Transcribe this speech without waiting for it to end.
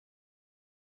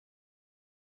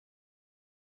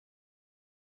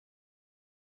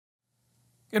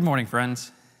Good morning,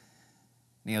 friends.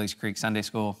 Neely's Creek Sunday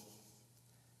School.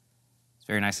 It's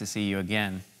very nice to see you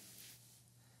again.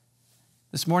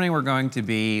 This morning we're going to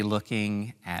be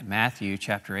looking at Matthew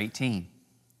chapter 18.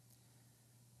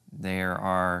 There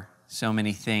are so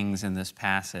many things in this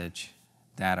passage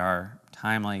that are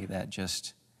timely, that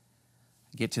just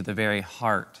get to the very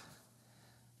heart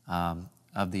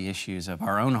of the issues of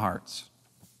our own hearts.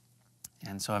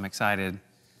 And so I'm excited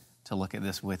to look at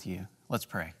this with you. Let's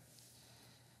pray.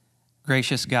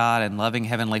 Gracious God and loving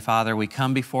Heavenly Father, we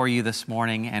come before you this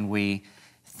morning and we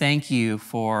thank you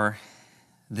for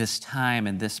this time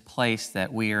and this place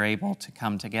that we are able to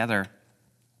come together,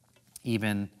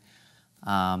 even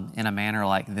in a manner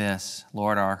like this.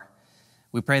 Lord,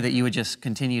 we pray that you would just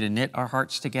continue to knit our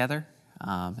hearts together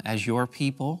as your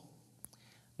people,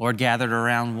 Lord, gathered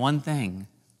around one thing,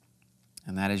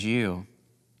 and that is you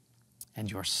and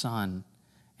your Son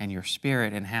and your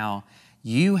Spirit, and how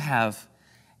you have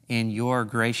in your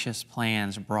gracious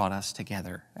plans brought us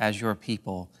together as your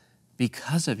people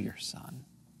because of your Son.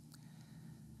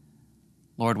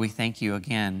 Lord, we thank you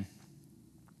again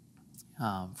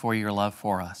for your love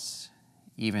for us,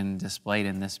 even displayed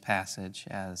in this passage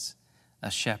as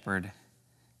a shepherd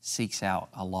seeks out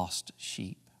a lost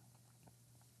sheep.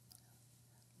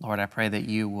 Lord, I pray that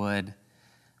you would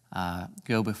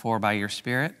go before by your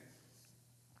Spirit,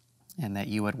 and that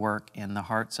you would work in the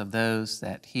hearts of those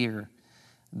that hear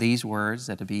these words,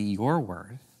 that to be your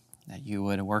word, that you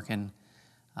would work in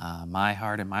my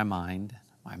heart and my mind,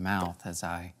 my mouth, as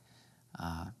I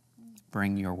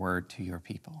bring your word to your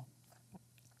people.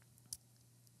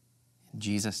 In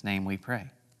Jesus' name we pray.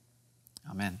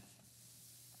 Amen.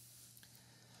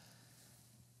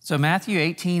 So Matthew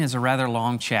 18 is a rather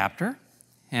long chapter,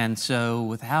 and so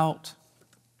without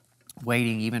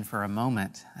waiting even for a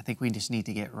moment, I think we just need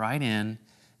to get right in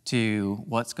to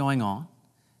what's going on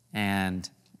and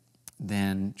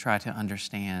then try to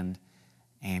understand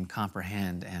and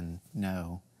comprehend and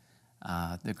know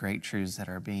the great truths that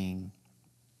are being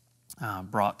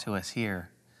brought to us here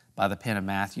by the pen of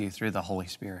Matthew through the Holy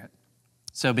Spirit.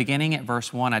 So beginning at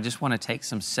verse 1, I just want to take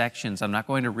some sections. I'm not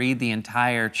going to read the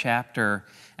entire chapter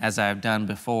as I've done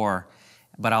before,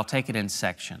 but I'll take it in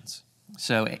sections.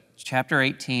 So chapter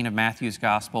 18 of Matthew's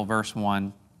Gospel, verse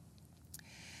 1.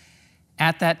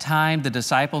 At that time, the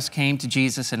disciples came to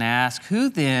Jesus and asked, "Who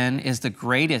then is the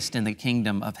greatest in the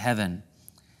kingdom of heaven?"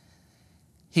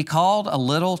 He called a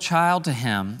little child to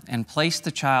him and placed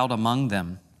the child among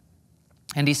them.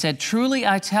 And he said, "Truly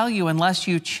I tell you, unless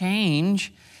you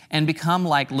change and become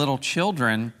like little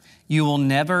children, you will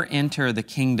never enter the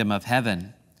kingdom of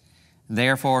heaven.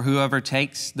 Therefore, whoever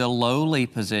takes the lowly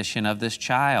position of this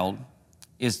child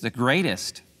is the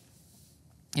greatest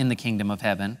in the kingdom of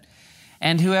heaven.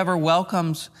 And whoever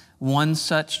welcomes one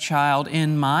such child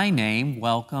in my name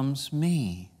welcomes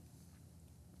me."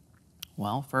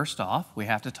 Well, first off, we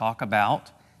have to talk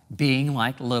about being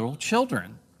like little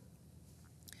children.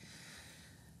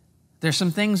 There's some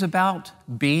things about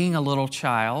being a little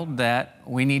child that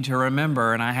we need to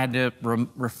remember, and I had to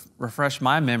refresh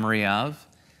my memory of,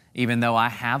 even though I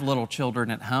have little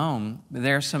children at home.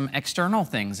 There's some external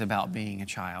things about being a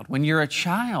child. When you're a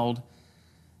child,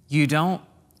 you don't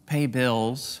pay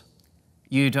bills,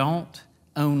 you don't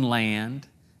own land,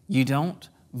 you don't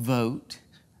vote,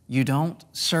 you don't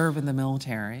serve in the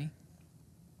military,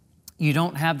 you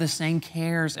don't have the same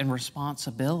cares and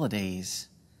responsibilities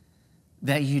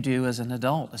that you do as an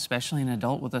adult, especially an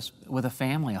adult with a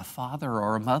family, a father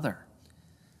or a mother.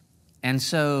 And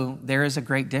so there is a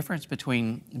great difference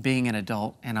between being an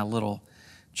adult and a little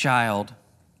child.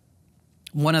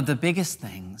 One of the biggest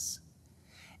things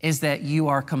is that you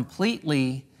are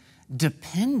completely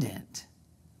dependent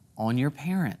on your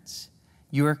parents.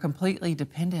 You are completely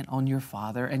dependent on your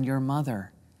father and your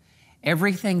mother.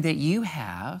 Everything that you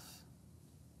have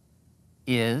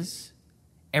is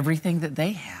everything that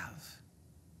they have.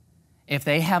 If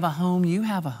they have a home, you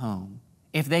have a home.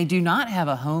 If they do not have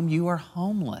a home, you are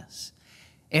homeless.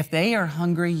 If they are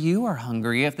hungry, you are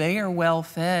hungry. If they are well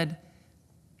fed,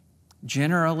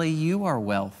 generally you are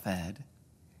well fed.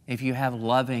 If you have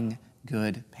loving,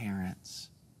 good parents.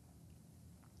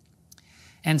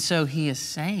 And so he is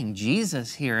saying,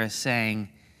 Jesus here is saying,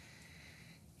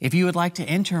 if you would like to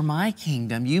enter my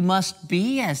kingdom, you must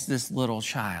be as this little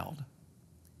child.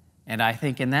 And I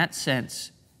think in that sense,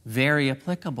 very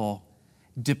applicable,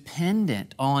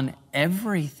 dependent on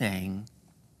everything,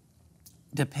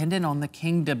 dependent on the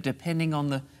kingdom, depending on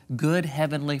the good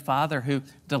Heavenly Father who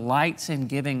delights in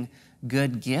giving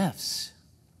good gifts.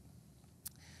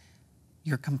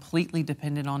 You're completely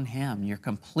dependent on Him. You're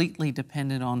completely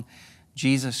dependent on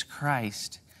Jesus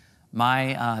Christ.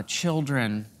 my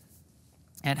children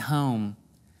at home,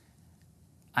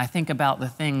 I think about the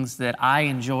things that I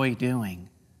enjoy doing.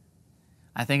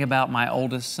 I think about my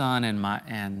oldest son and my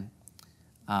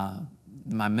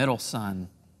middle son,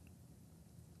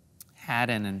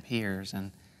 Haddon and Piers,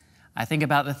 and I think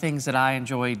about the things that I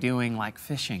enjoy doing, like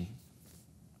fishing.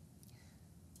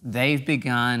 They've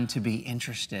begun to be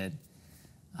interested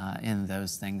in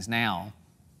those things now.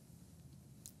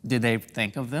 Did they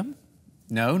think of them?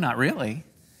 No, not really.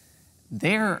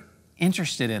 They're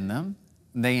interested in them.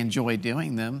 They enjoy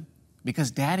doing them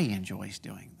because Daddy enjoys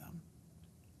doing them.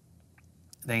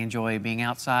 They enjoy being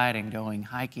outside and going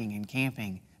hiking and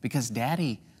camping because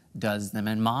Daddy does them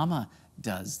and Mama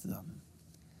does them.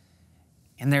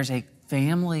 And there's a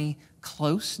family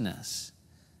closeness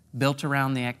built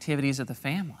around the activities of the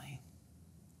family.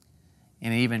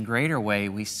 In an even greater way,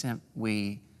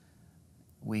 we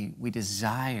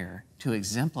desire to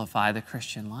exemplify the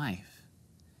Christian life,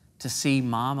 to see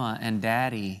Mama and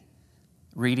Daddy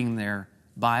reading their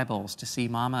Bibles, to see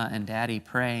Mama and Daddy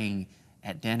praying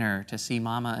at dinner, to see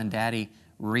Mama and Daddy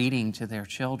reading to their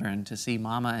children, to see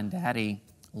Mama and Daddy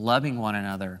loving one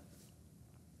another,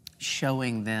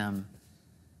 showing them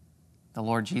the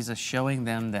Lord Jesus, showing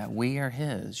them that we are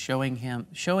His, showing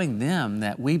them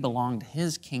that we belong to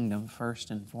His kingdom first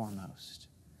and foremost.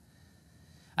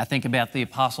 I think about the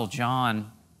Apostle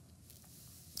John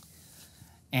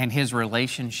and his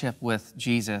relationship with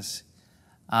Jesus.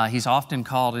 He's often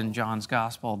called in John's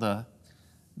Gospel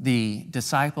the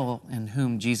disciple in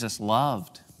whom Jesus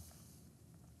loved.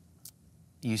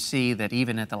 You see that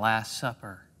even at the Last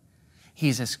Supper,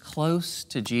 he's as close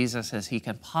to Jesus as he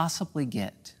can possibly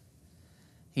get.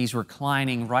 He's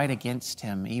reclining right against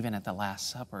him, even at the Last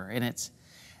Supper. And it's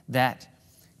that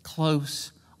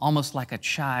close, almost like a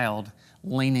child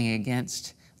leaning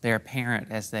against their parent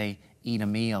as they eat a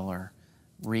meal or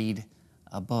read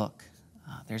a book.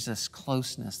 There's this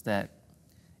closeness that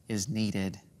is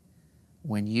needed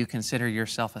when you consider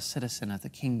yourself a citizen of the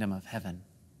kingdom of heaven.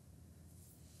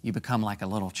 You become like a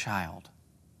little child.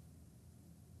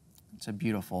 It's a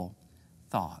beautiful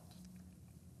thought.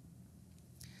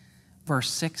 Verse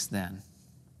 6 then,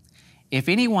 if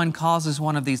anyone causes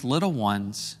one of these little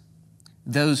ones,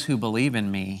 those who believe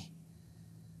in me,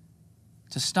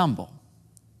 to stumble,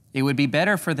 it would be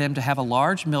better for them to have a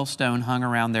large millstone hung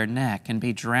around their neck and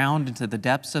be drowned into the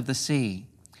depths of the sea.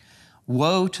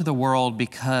 Woe to the world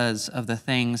because of the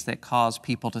things that cause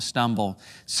people to stumble.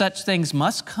 Such things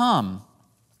must come,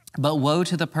 but woe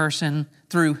to the person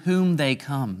through whom they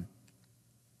come.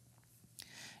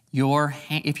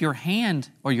 If your hand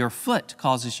or your foot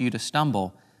causes you to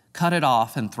stumble, cut it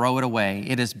off and throw it away.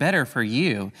 It is better for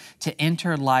you to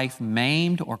enter life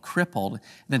maimed or crippled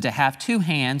than to have 2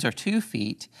 hands or 2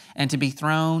 feet and to be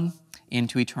thrown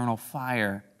into eternal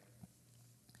fire.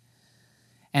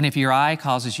 And if your eye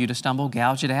causes you to stumble,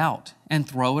 gouge it out and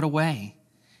throw it away.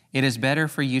 It is better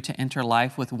for you to enter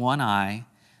life with 1 eye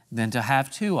than to have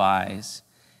 2 eyes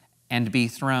and be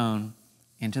thrown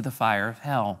into the fire of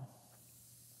hell.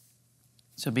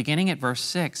 So beginning at verse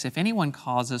 6, if anyone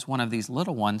causes one of these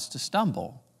little ones to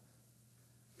stumble,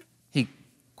 he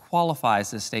qualifies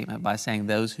this statement by saying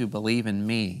those who believe in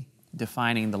me,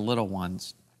 defining the little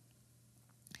ones.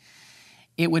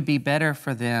 It would be better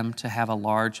for them to have a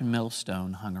large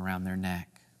millstone hung around their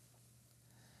neck.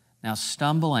 Now,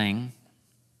 stumbling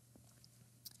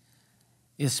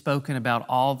is spoken about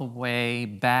all the way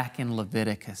back in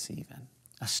Leviticus even.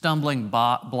 A stumbling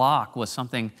block was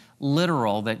something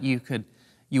literal that you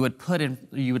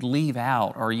would leave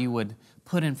out, or you would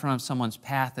put in front of someone's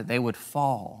path that they would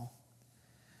fall.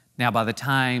 Now, by the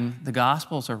time the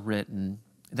Gospels are written,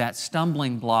 that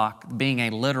stumbling block being a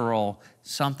literal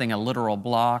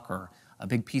block or a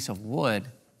big piece of wood,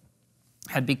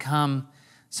 had become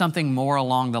something more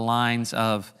along the lines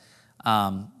of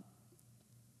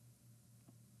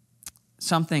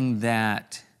something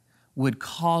that would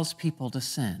cause people to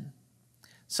sin,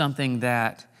 something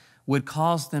that would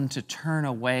cause them to turn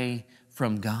away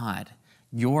from God.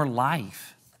 Your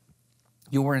life,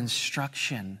 your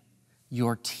instruction,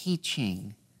 your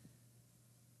teaching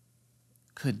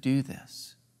could do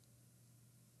this.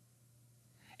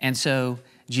 And so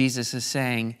Jesus is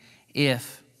saying,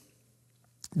 if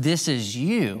this is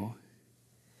you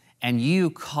and you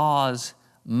cause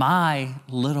my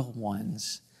little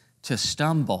ones to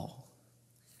stumble,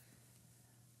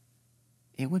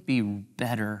 it would be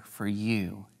better for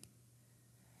you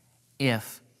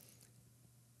if,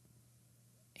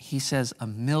 he says, a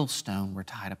millstone were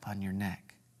tied upon your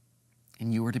neck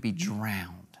and you were to be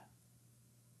drowned.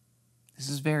 This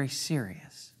is very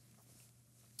serious.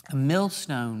 A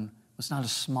millstone was not a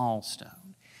small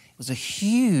stone. It was a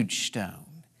huge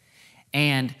stone.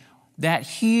 And that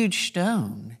huge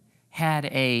stone had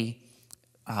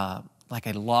like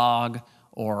a log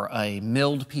or a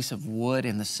milled piece of wood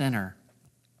in the center.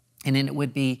 And then it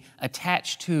would be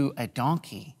attached to a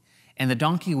donkey. And the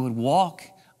donkey would walk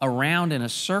around in a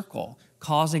circle,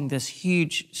 causing this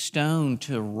huge stone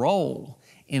to roll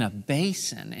in a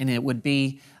basin. And it would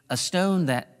be a stone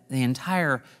that the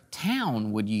entire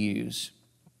town would use,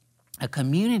 a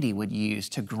community would use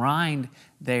to grind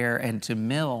there and to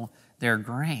mill their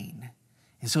grain.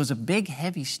 And so it was a big,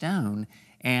 heavy stone.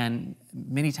 And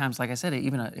many times, like I said,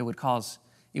 it would cause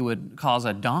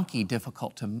a donkey a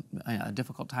difficult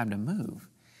time to move.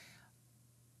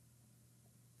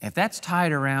 If that's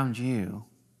tied around you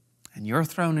and you're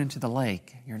thrown into the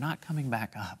lake, you're not coming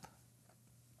back up.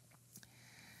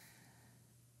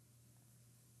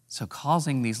 So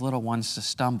causing these little ones to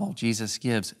stumble, Jesus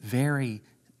gives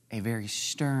a very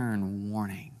stern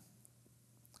warning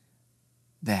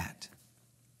that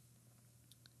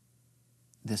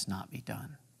this not be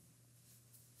done.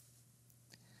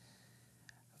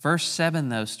 Verse 7,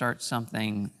 though, starts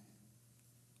something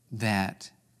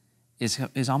that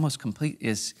is almost complete,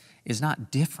 is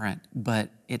not different, but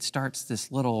it starts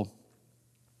this little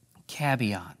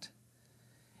caveat.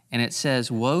 And it says,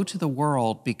 "Woe to the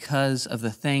world because of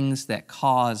the things that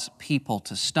cause people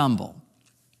to stumble."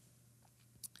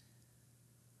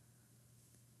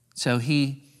 So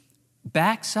he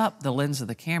backs up the lens of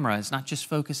the camera. It's not just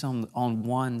focused on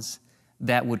ones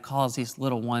that would cause these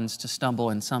little ones to stumble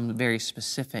in some very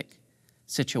specific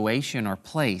situation or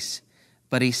place,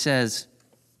 but he says,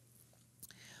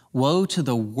 woe to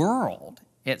the world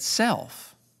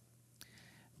itself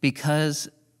because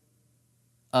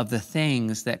of the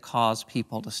things that cause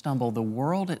people to stumble. The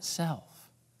world itself.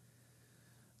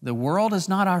 The world is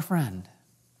not our friend.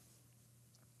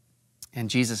 And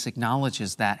Jesus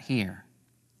acknowledges that here.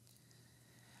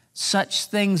 Such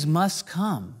things must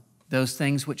come, those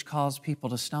things which cause people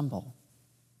to stumble.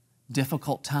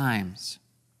 Difficult times,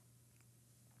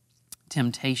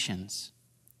 temptations.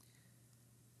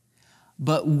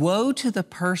 But woe to the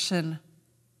person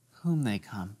whom they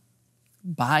come,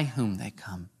 by whom they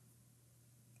come.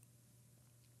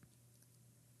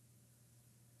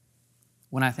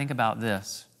 When I think about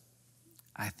this,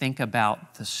 I think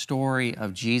about the story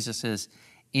of Jesus'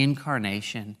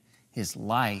 incarnation, his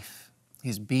life,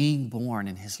 his being born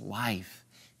and his life,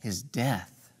 his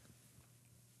death,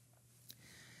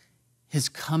 his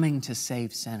coming to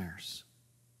save sinners.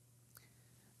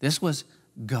 This was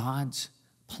God's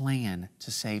plan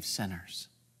to save sinners,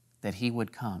 that he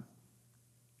would come.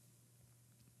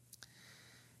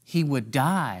 He would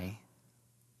die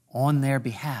on their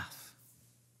behalf.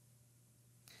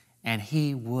 And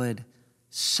he would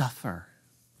suffer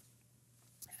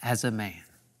as a man.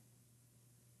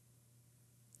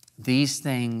 These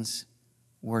things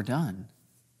were done.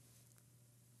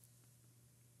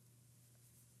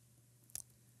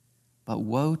 But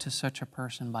woe to such a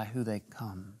person by who they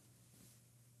come.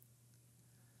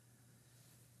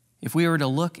 If we were to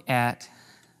look at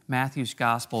Matthew's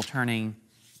gospel, turning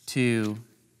to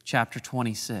chapter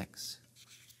 26,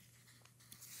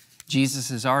 Jesus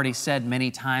has already said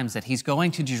many times that he's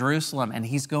going to Jerusalem and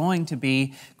he's going to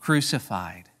be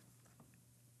crucified.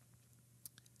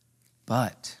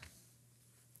 But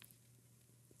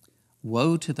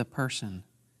woe to the person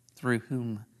through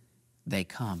whom they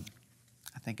come.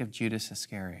 I think of Judas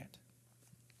Iscariot.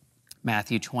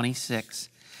 Matthew 26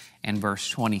 and verse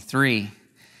 23,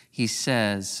 he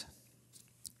says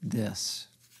this.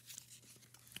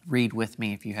 Read with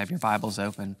me if you have your Bibles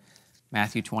open.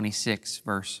 Matthew 26,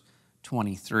 verse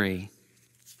 23.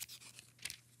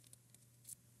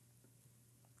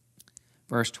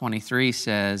 Verse 23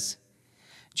 says,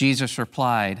 Jesus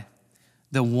replied,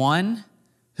 "The one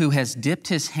who has dipped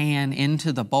his hand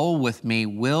into the bowl with me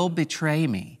will betray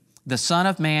me. The Son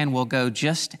of Man will go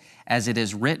just as it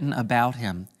is written about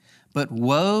him. But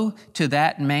woe to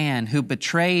that man who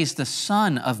betrays the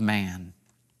Son of Man.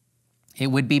 It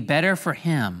would be better for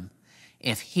him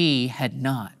if he had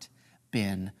not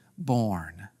been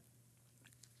born."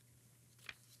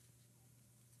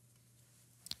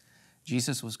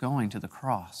 Jesus was going to the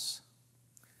cross.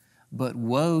 But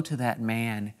woe to that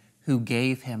man who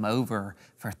gave him over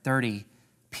for 30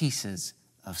 pieces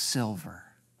of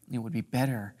silver. It would be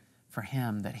better for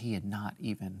him that he had not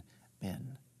even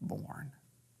been born.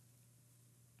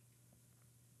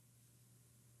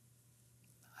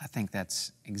 I think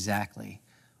that's exactly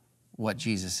what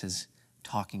Jesus is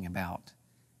talking about,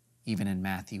 even in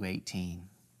Matthew 18.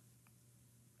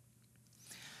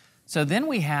 So then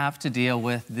we have to deal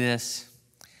with this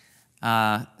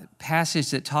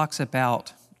passage that talks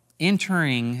about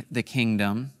entering the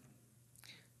kingdom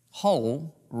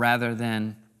whole rather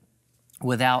than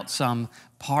without some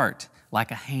part,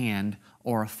 like a hand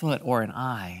or a foot or an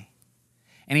eye.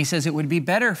 And he says it would be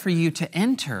better for you to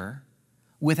enter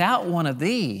without one of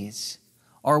these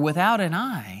or without an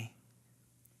eye.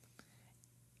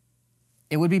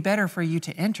 It would be better for you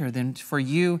to enter than for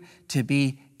you to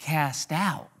be cast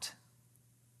out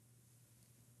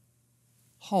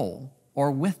whole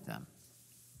or with them.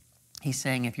 He's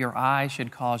saying if your eye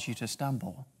should cause you to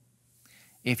stumble,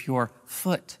 if your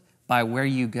foot by where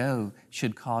you go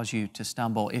should cause you to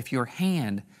stumble, if your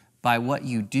hand by what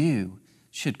you do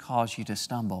should cause you to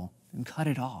stumble, then cut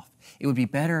it off. It would be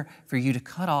better for you to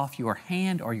cut off your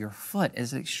hand or your foot,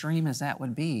 as extreme as that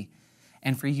would be,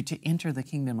 and for you to enter the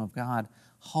kingdom of God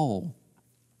whole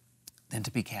than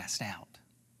to be cast out.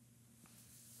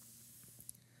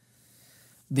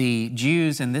 The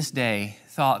Jews in this day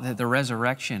thought that the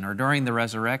resurrection, or during the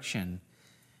resurrection,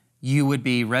 you would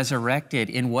be resurrected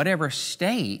in whatever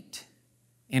state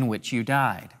in which you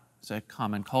died. It's a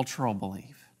common cultural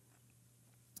belief.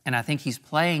 And I think he's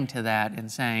playing to that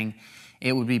and saying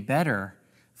it would be better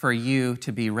for you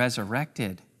to be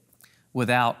resurrected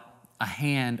without a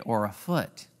hand or a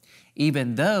foot,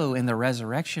 even though in the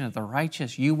resurrection of the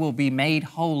righteous you will be made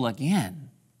whole again.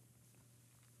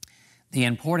 The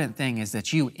important thing is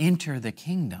that you enter the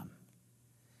kingdom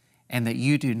and that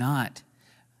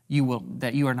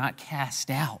that you are not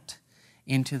cast out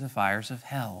into the fires of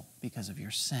hell because of your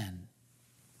sin.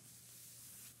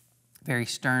 Very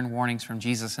stern warnings from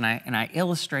Jesus, and I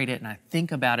illustrate it and I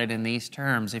think about it in these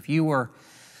terms. If you were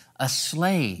a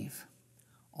slave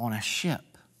on a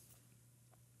ship,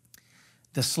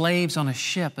 the slaves on a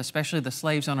ship, especially the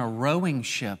slaves on a rowing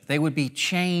ship, they would be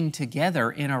chained together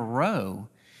in a row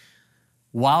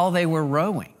while they were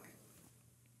rowing.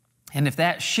 And if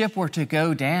that ship were to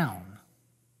go down,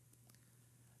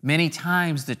 many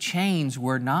times the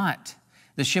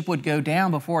ship would go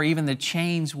down before even the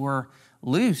chains were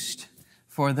loosed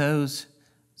for those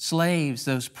slaves,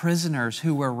 those prisoners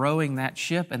who were rowing that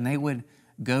ship, and they would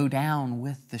go down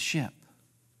with the ship.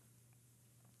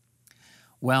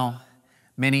 Well,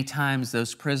 many times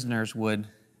those prisoners would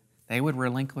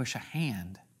relinquish a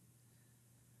hand,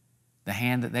 the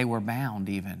hand that they were bound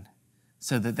even,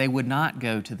 so that they would not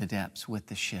go to the depths with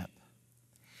the ship.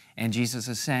 And Jesus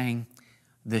is saying,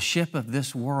 the ship of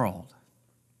this world,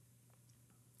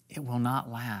 it will not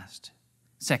last.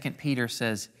 2 Peter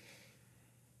says,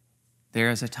 there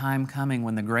is a time coming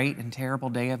when the great and terrible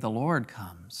day of the Lord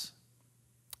comes,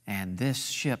 and this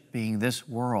ship, being this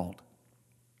world,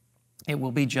 it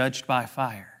will be judged by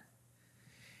fire.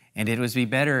 And it would be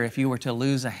better if you were to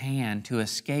lose a hand to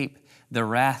escape the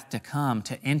wrath to come,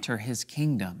 to enter his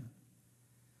kingdom,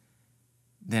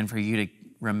 than for you to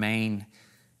remain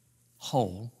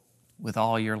whole with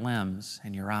all your limbs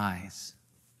and your eyes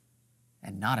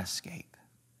and not escape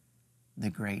the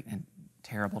great and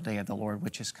terrible day of the Lord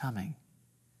which is coming.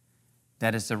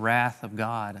 That is the wrath of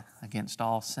God against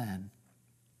all sin.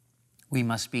 We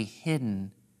must be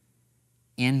hidden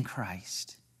in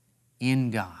Christ, in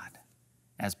God,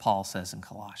 as Paul says in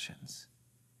Colossians,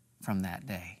 from that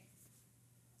day.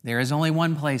 There is only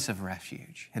one place of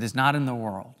refuge. It is not in the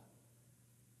world.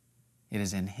 It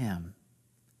is in him,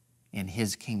 in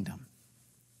his kingdom,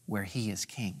 where he is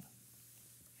king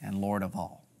and Lord of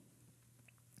all.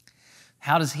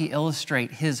 How does he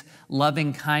illustrate his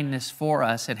loving kindness for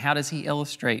us, and how does he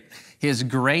illustrate his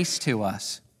grace to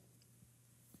us,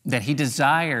 that he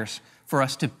desires for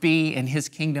us to be in his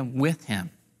kingdom with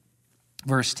him?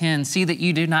 Verse 10, see that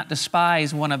you do not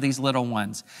despise one of these little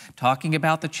ones. Talking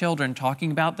about the children,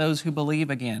 talking about those who believe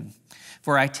again.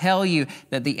 For I tell you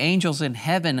that the angels in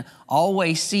heaven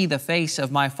always see the face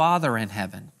of my Father in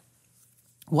heaven.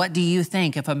 What do you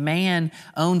think? If a man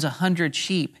owns 100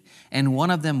 sheep and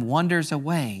one of them wanders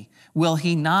away, will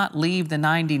he not leave the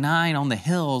 99 on the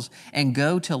hills and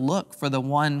go to look for the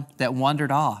one that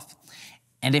wandered off?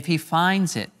 And if he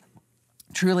finds it,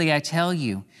 truly I tell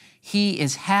you, he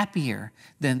is happier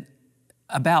than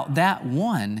about that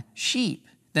one sheep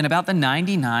than about the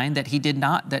 99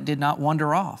 that did not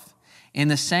wander off. In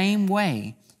the same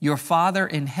way, your Father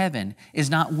in heaven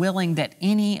is not willing that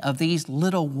any of these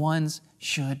little ones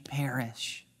should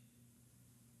perish.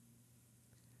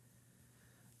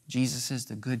 Jesus is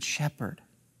the good shepherd.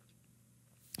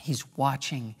 He's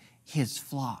watching his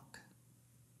flock.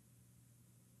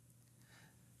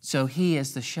 So he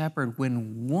is the shepherd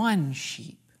when one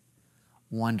sheep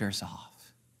wanders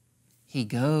off. He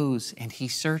goes and he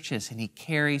searches and he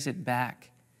carries it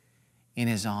back in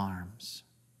his arms.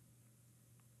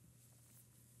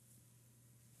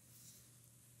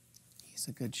 He's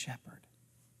a good shepherd.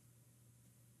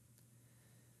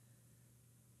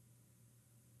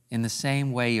 in the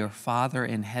same way your Father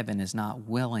in heaven is not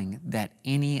willing that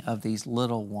any of these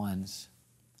little ones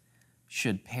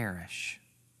should perish.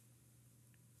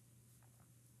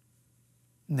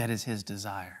 That is his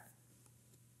desire.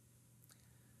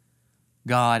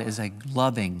 God is a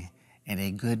loving and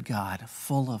a good God,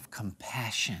 full of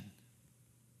compassion.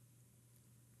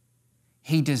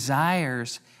 He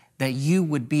desires that you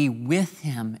would be with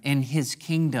him in his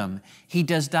kingdom. He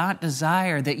does not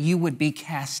desire that you would be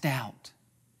cast out.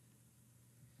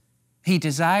 He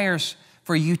desires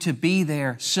for you to be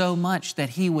there so much that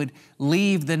he would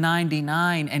leave the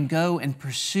 99 and go and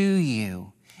pursue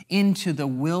you into the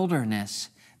wilderness,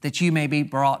 that you may be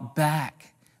brought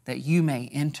back, that you may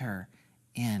enter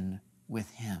in with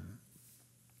him.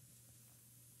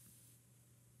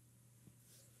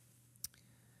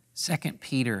 2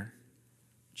 Peter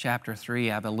chapter 3,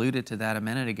 I've alluded to that a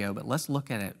minute ago, but let's look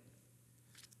at it.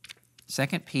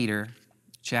 2 Peter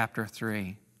chapter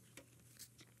 3.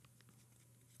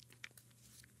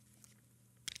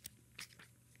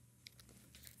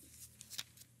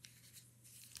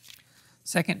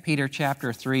 Second Peter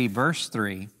chapter 3, verse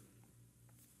 3.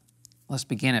 Let's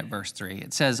begin at verse 3.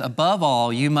 It says, above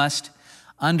all, you must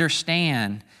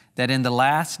understand that in the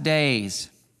last days,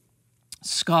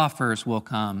 scoffers will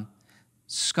come,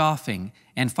 scoffing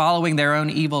and following their own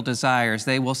evil desires.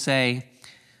 They will say,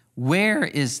 where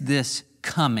is this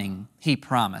coming he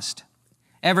promised?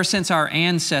 Ever since our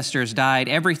ancestors died,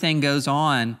 everything goes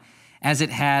on as it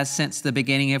has since the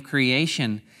beginning of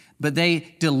creation. But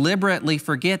they deliberately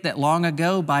forget that long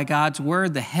ago, by God's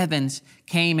word, the heavens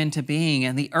came into being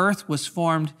and the earth was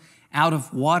formed out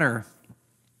of water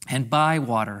and by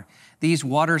water. By these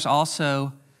waters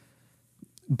also,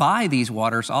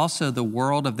 the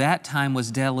world of that time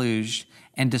was deluged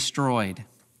and destroyed.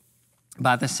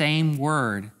 By the same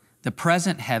word, the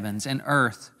present heavens and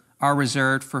earth are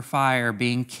reserved for fire,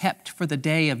 being kept for the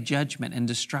day of judgment and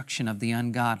destruction of the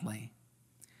ungodly.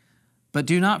 But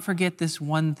do not forget this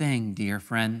one thing, dear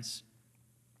friends.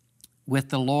 With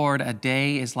the Lord, a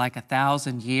day is like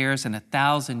 1,000 years, and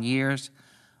 1,000 years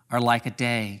are like a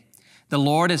day. The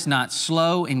Lord is not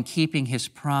slow in keeping his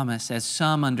promise, as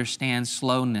some understand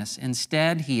slowness.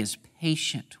 Instead, he is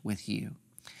patient with you,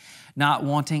 not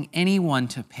wanting anyone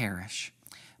to perish,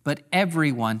 but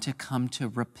everyone to come to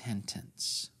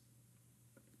repentance.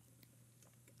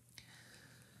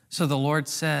 So the Lord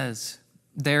says,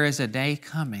 there is a day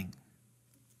coming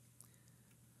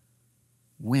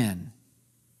when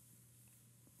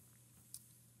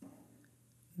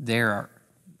the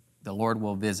Lord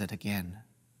will visit again.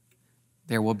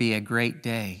 There will be a great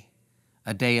day,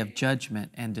 a day of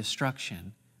judgment and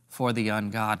destruction for the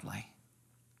ungodly.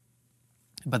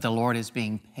 But the Lord is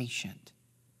being patient.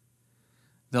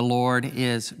 The Lord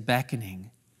is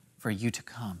beckoning for you to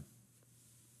come,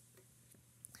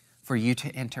 for you to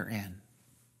enter in.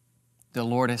 The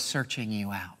Lord is searching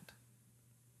you out,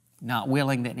 not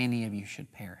willing that any of you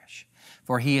should perish,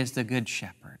 for he is the good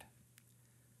shepherd.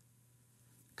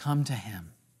 Come to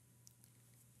him.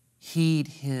 Heed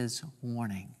his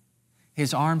warning.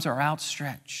 His arms are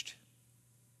outstretched.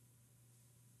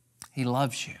 He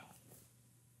loves you.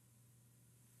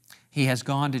 He has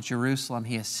gone to Jerusalem.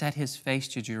 He has set his face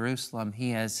to Jerusalem. He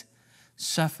has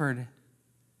suffered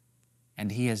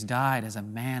and he has died as a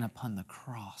man upon the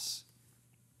cross,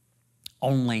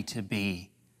 only to be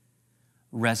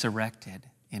resurrected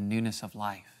in newness of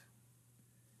life.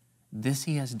 This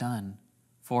he has done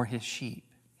for his sheep.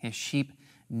 His sheep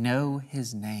know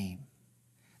his name.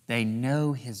 They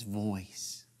know his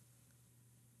voice.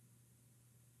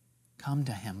 Come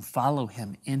to him, follow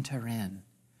him, enter in.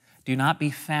 Do not be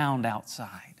found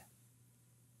outside.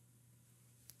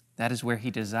 That is where he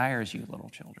desires you, little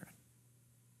children,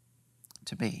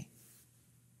 to be.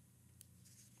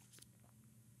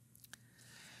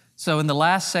 So in the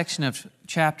last section of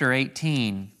chapter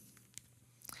 18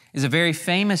 is a very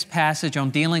famous passage on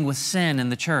dealing with sin in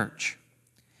the church.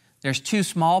 There's two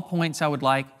small points I would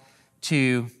like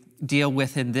to deal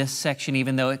with in this section,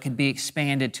 even though it could be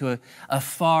expanded to a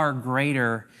far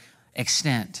greater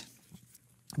extent.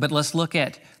 But let's look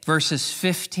at verses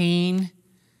 15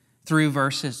 through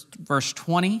verse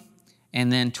 20,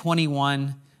 and then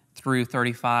 21 through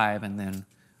 35, and then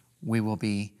we will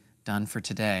be done for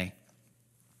today.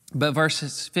 But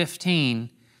verses 15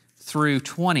 through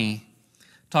 20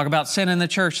 talk about sin in the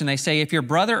church, and they say, if your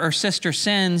brother or sister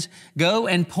sins, go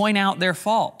and point out their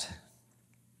fault,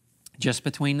 just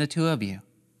between the two of you.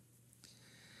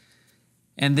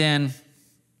 And then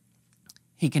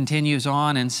he continues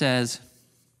on and says,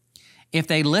 if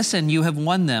they listen, you have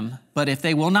won them. But if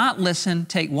they will not listen,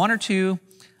 take one or two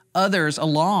others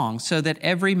along so that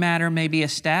every matter may be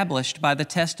established by the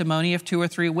testimony of 2 or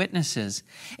 3 witnesses.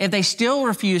 If they still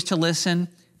refuse to listen,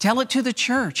 tell it to the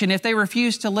church. And if they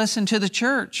refuse to listen to the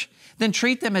church, then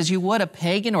treat them as you would a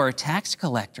pagan or a tax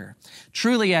collector.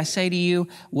 Truly, I say to you,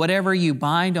 whatever you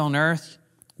bind on earth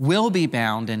will be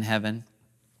bound in heaven,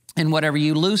 and whatever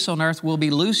you loose on earth will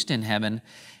be loosed in heaven.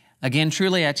 Again,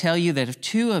 truly, I tell you that if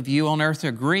 2 of you on earth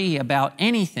agree about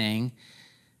anything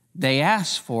they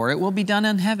ask for, it will be done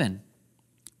in heaven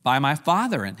by my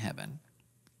Father in heaven.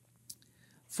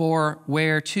 For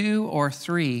where 2 or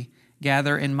 3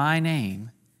 gather in my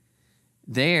name,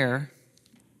 there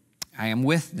I am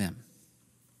with them.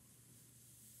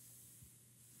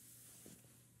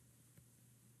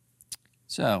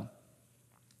 So,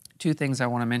 2 things I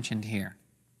want to mention here.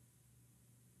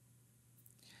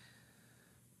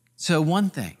 So, one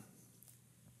thing,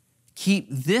 keep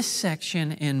this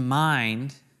section in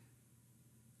mind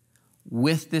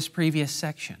with this previous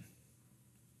section.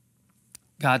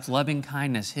 God's loving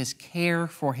kindness, His care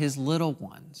for His little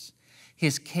ones,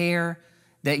 His care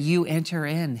that you enter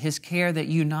in, His care that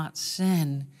you not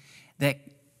sin,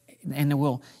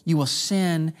 you will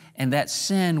sin, and that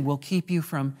sin will keep you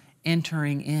from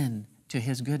entering in to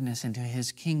His goodness and to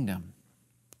His kingdom.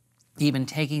 Even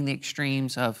taking the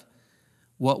extremes of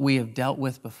what we have dealt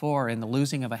with before in the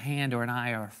losing of a hand or an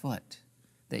eye or a foot,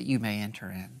 that you may enter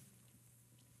in.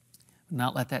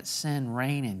 Not let that sin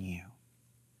reign in you.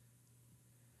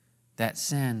 That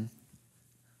sin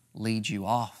leads you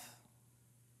off.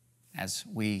 As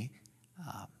we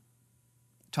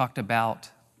talked about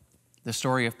the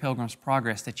story of Pilgrim's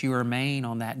Progress, that you remain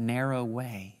on that narrow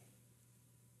way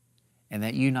and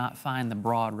that you not find the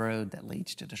broad road that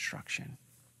leads to destruction.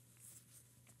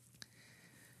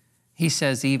 He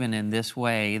says even in this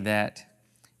way that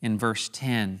in verse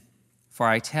 10, for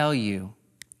I tell you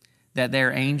that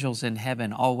their angels in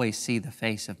heaven always see the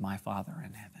face of my Father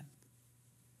in heaven.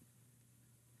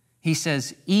 He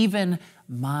says, even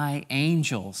my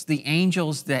angels, the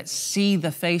angels that see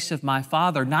the face of my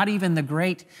Father, not even the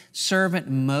great servant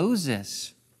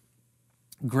Moses,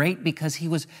 great because he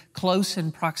was close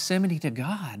in proximity to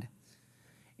God,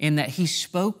 in that he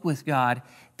spoke with God,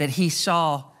 that he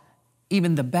saw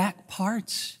even the back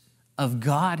parts of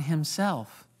God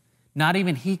Himself. Not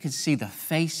even he could see the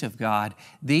face of God.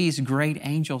 These great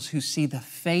angels who see the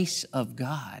face of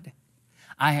God,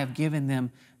 I have given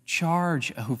them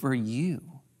charge over you.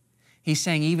 He's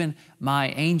saying even my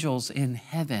angels in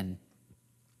heaven,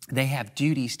 they have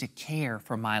duties to care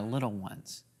for my little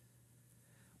ones.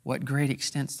 What great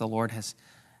extents the Lord has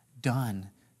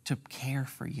done to care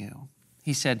for you.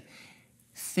 He said,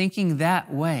 thinking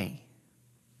that way,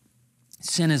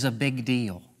 sin is a big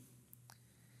deal.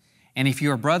 And if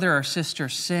your brother or sister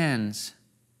sins,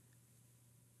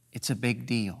 it's a big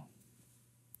deal.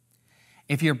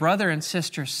 If your brother and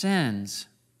sister sins,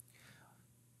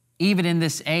 even in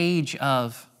this age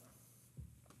of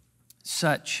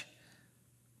such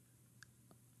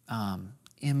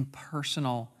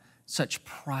impersonal, such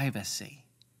privacy.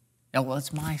 Oh, well,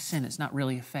 it's my sin. It's not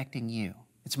really affecting you.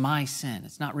 It's my sin.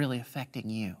 It's not really affecting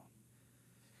you.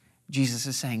 Jesus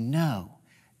is saying, no,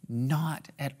 not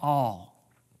at all.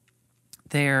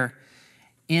 There,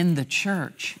 in the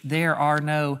church, there are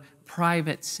no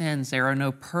private sins. There are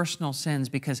no personal sins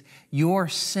because your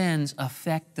sins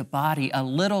affect the body. A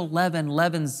little leaven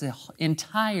leavens the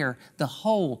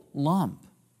whole lump.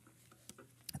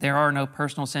 There are no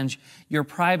personal sins. Your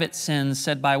private sins,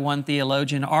 said by one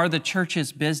theologian, are the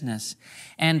church's business,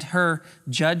 and her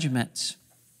judgments,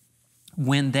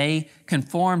 when they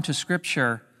conform to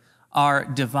Scripture, are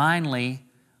divinely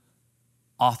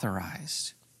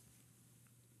authorized.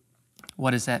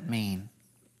 What does that mean?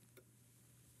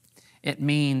 It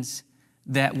means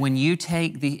that when you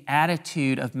take the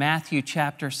attitude of Matthew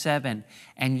chapter 7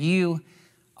 and you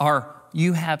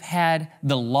have had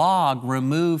the log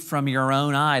removed from your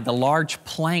own eye, the large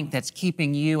plank that's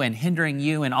keeping you and hindering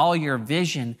you and all your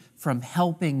vision from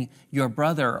helping your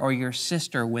brother or your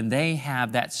sister when they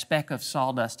have that speck of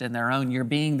sawdust in their own. You're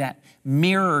being that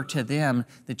mirror to them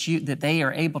that they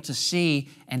are able to see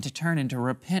and to turn and to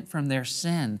repent from their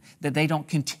sin, that they don't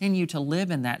continue to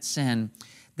live in that sin.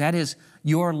 That is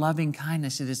your loving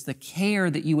kindness. It is the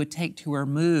care that you would take to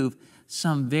remove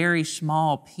some very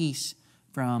small piece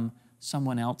from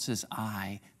someone else's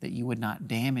eye, that you would not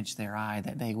damage their eye,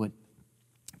 that they would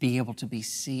be able to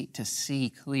see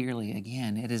clearly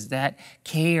again. It is that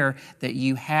care that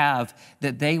you have,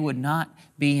 that they would not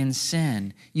be in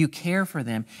sin. You care for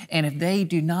them. And if they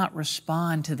do not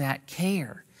respond to that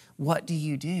care, what do?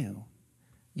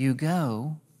 You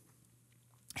go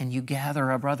and you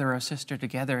gather a brother or sister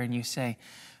together and you say,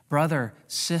 brother,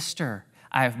 sister,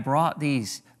 I have brought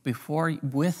these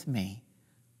with me.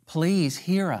 Please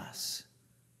hear us.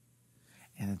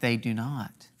 And if they do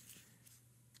not,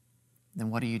 then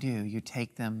what do? You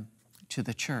take them to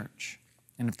the church.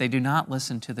 And if they do not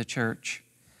listen to the church,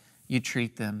 you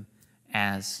treat them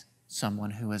as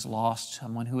someone who is lost,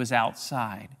 someone who is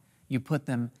outside. You put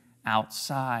them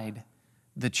outside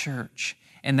the church.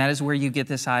 And that is where you get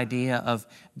this idea of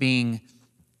being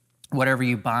whatever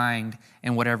you bind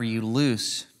and whatever you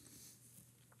loose.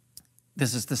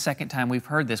 This is the second time we've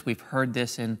heard this. We've heard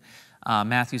this in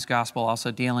Matthew's gospel,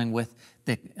 also dealing with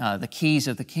the keys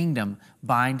of the kingdom,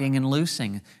 binding and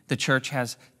loosing. The church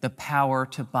has the power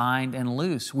to bind and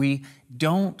loose. We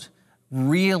don't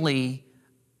really,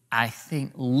 I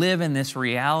think, live in this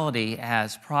reality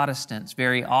as Protestants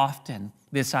very often,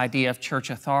 this idea of church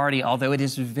authority, although it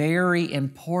is very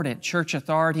important. Church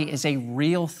authority is a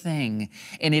real thing,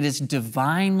 and it is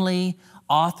divinely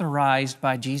authorized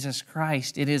by Jesus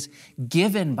Christ. It is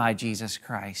given by Jesus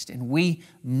Christ, and we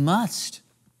must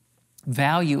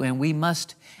value and we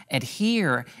must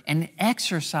adhere and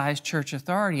exercise church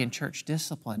authority and church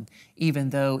discipline,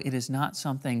 even though it is not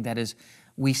something that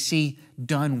we see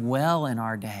done well in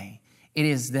our day. It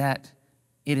is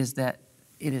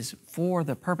for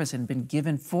the purpose and been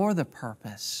given for the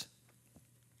purpose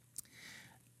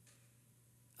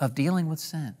of dealing with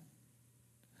sin,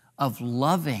 of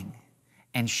loving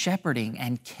and shepherding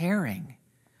and caring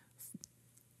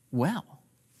well,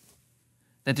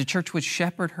 that the church would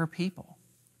shepherd her people,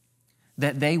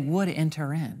 that they would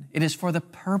enter in. It is for the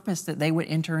purpose that they would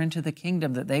enter into the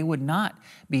kingdom, that they would not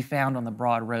be found on the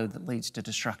broad road that leads to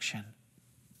destruction.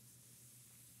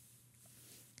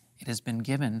 It has been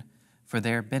given for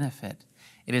their benefit.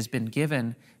 It has been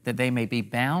given that they may be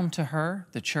bound to her,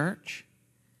 the church.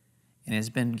 It has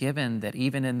been given that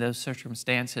even in those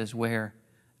circumstances where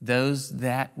those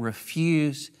that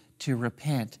refuse to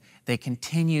repent, they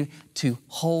continue to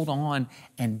hold on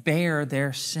and bear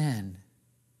their sin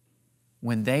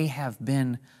when they have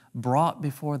been brought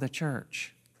before the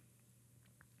church,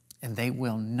 and they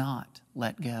will not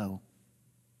let go,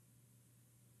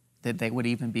 that they would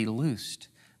even be loosed,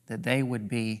 that they would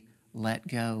be let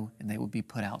go, and they would be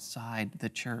put outside the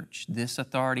church. This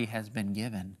authority has been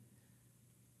given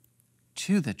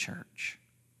to the church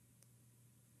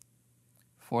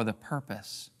for the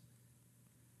purpose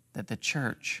that the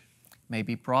church may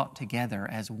be brought together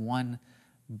as one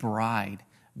bride,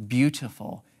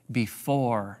 beautiful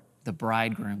before the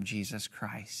bridegroom, Jesus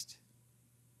Christ.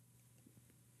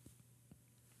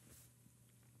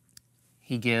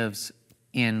 He gives,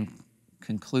 in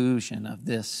conclusion of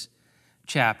this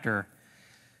chapter,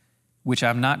 which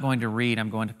I'm not going to read, I'm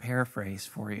going to paraphrase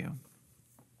for you.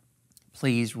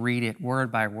 Please read it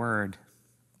word by word.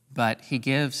 But he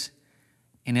gives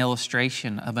an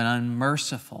illustration of an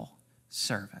unmerciful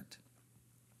servant.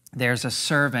 There's a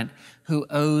servant who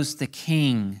owes the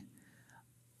king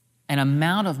an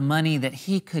amount of money that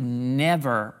he could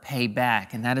never pay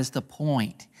back, and that is the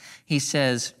point. He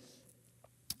says,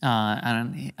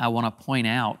 I want to point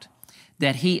out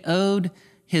that he owed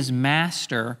his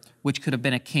master, which could have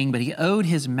been a king, but he owed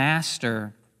his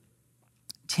master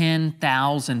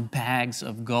 10,000 bags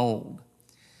of gold.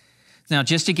 Now,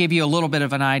 just to give you a little bit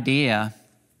of an idea,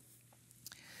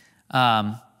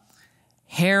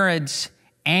 Herod's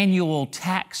annual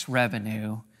tax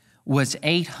revenue was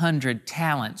 800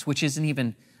 talents, which isn't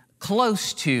even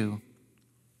close to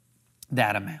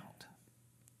that amount.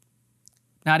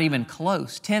 Not even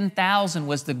close. 10,000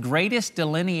 was the greatest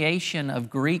delineation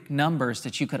of Greek numbers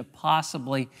that you could have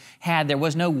possibly had. There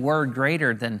was no word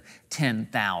greater than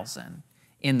 10,000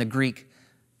 in the Greek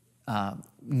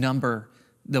number,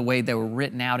 the way they were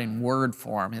written out in word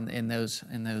form in those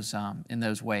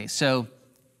ways. So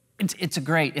it's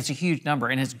a huge number,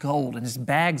 and it's gold, and it's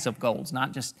bags of gold, it's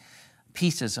not just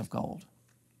pieces of gold.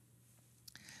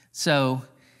 So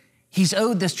he's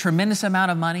owed this tremendous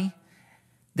amount of money.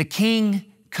 The king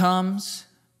comes,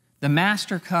 the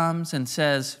master comes and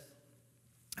says,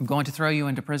 I'm going to throw you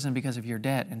into prison because of your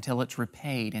debt until it's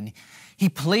repaid. And he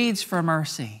pleads for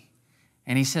mercy.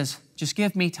 And he says, just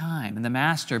give me time. And the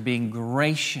master, being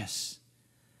gracious,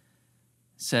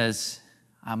 says,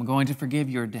 I'm going to forgive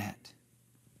your debt.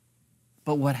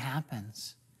 But what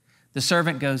happens? The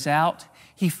servant goes out.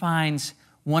 He finds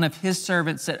one of his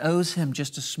servants that owes him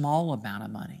just a small amount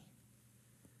of money.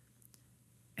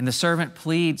 And the servant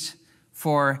pleads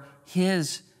for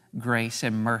his grace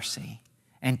and mercy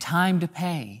and time to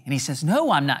pay. And he says,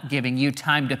 no, I'm not giving you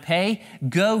time to pay.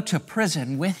 Go to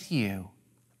prison with you.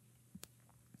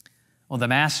 Well, the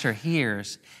master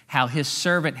hears how his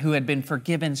servant, who had been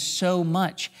forgiven so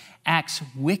much, acts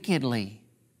wickedly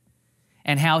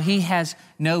and how he has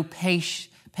no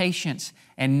patience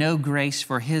and no grace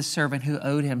for his servant who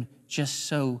owed him just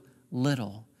so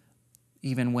little,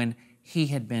 even when he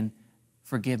had been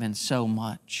forgiven so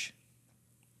much.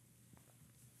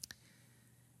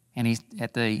 And he's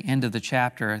at the end of the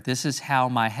chapter, this is how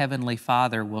my heavenly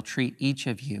Father will treat each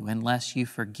of you unless you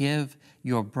forgive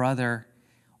your brother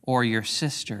or your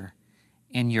sister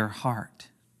in your heart.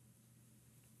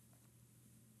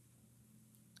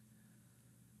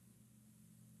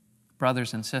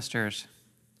 Brothers and sisters,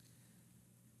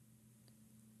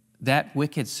 that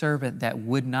wicked servant that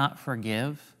would not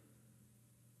forgive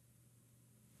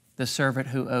the servant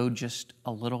who owed just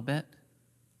a little bit,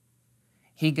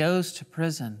 he goes to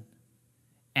prison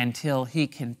until he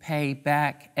can pay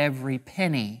back every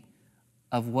penny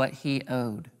of what he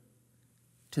owed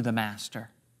to the master.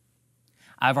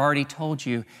 I've already told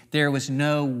you there was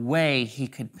no way he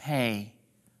could pay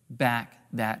back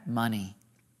that money.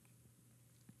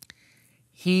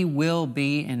 He will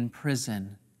be in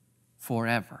prison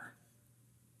forever.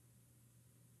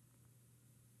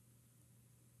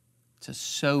 It's a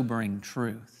sobering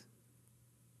truth.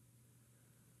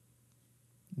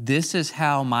 This is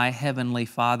how my heavenly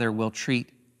Father will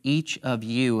treat each of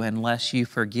you unless you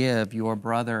forgive your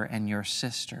brother and your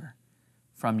sister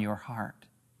from your heart.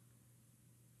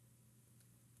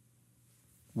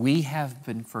 We have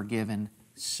been forgiven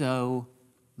so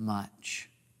much.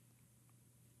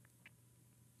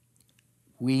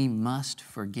 We must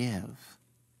forgive.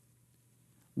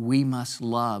 We must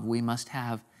love. We must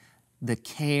have the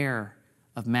care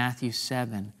of Matthew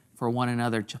 7 for one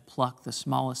another, to pluck the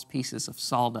smallest pieces of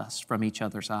sawdust from each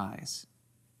other's eyes.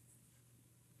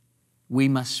 We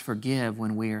must forgive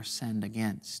when we are sinned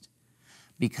against,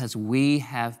 because we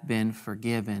have been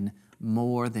forgiven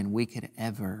more than we could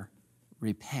ever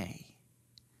repay.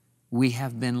 We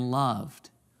have been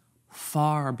loved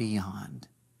far beyond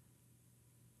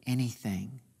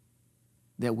anything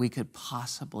that we could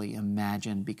possibly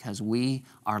imagine, because we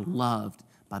are loved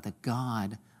by the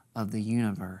God of the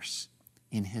universe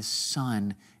in His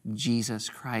Son, Jesus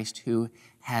Christ, who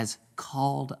has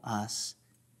called us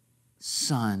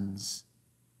sons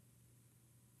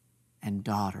and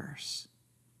daughters.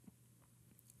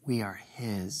 We are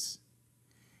His.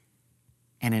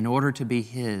 And in order to be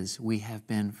His, we have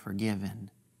been forgiven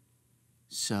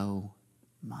so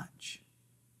much.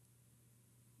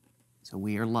 So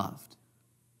we are loved.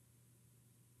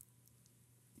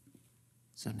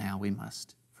 So now we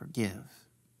must forgive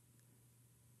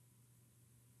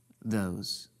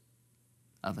those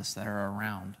of us that are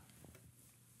around.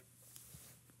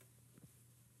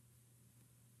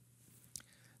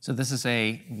 So this is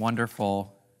a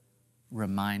wonderful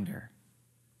reminder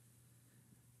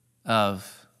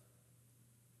of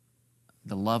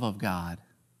the love of God,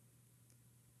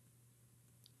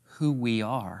 who we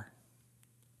are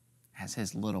as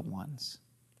His little ones,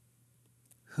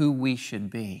 who we should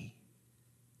be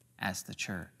as the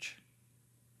church.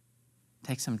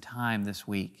 Take some time this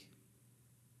week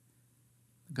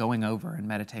going over and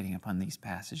meditating upon these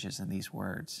passages and these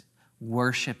words,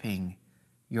 worshiping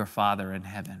your Father in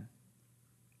heaven.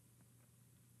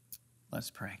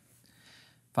 Let's pray.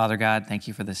 Father God, thank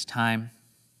you for this time.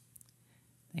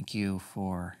 Thank you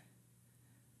for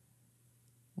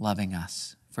loving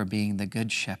us, for being the good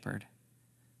shepherd,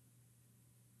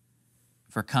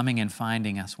 for coming and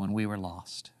finding us when we were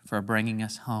lost, for bringing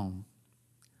us home.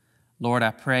 Lord,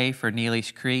 I pray for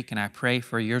Neely's Creek, and I pray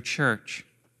for your church.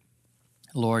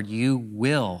 Lord, you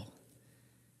will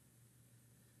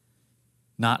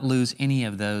not lose any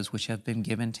of those which have been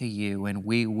given to you, and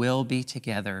we will be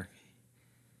together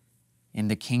in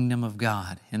the kingdom of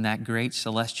God, in that great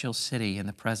celestial city, in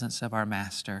the presence of our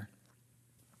Master.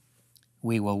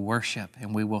 We will worship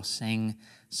and we will sing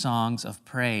songs of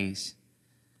praise.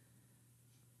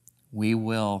 We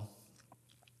will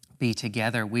be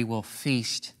together. We will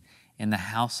feast in the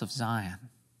house of Zion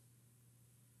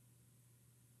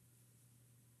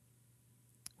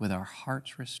with our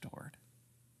hearts restored.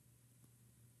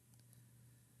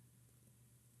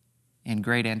 In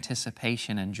great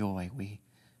anticipation and joy, we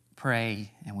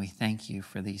pray and we thank you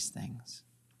for these things.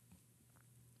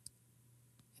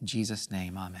 In Jesus'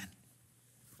 name, amen.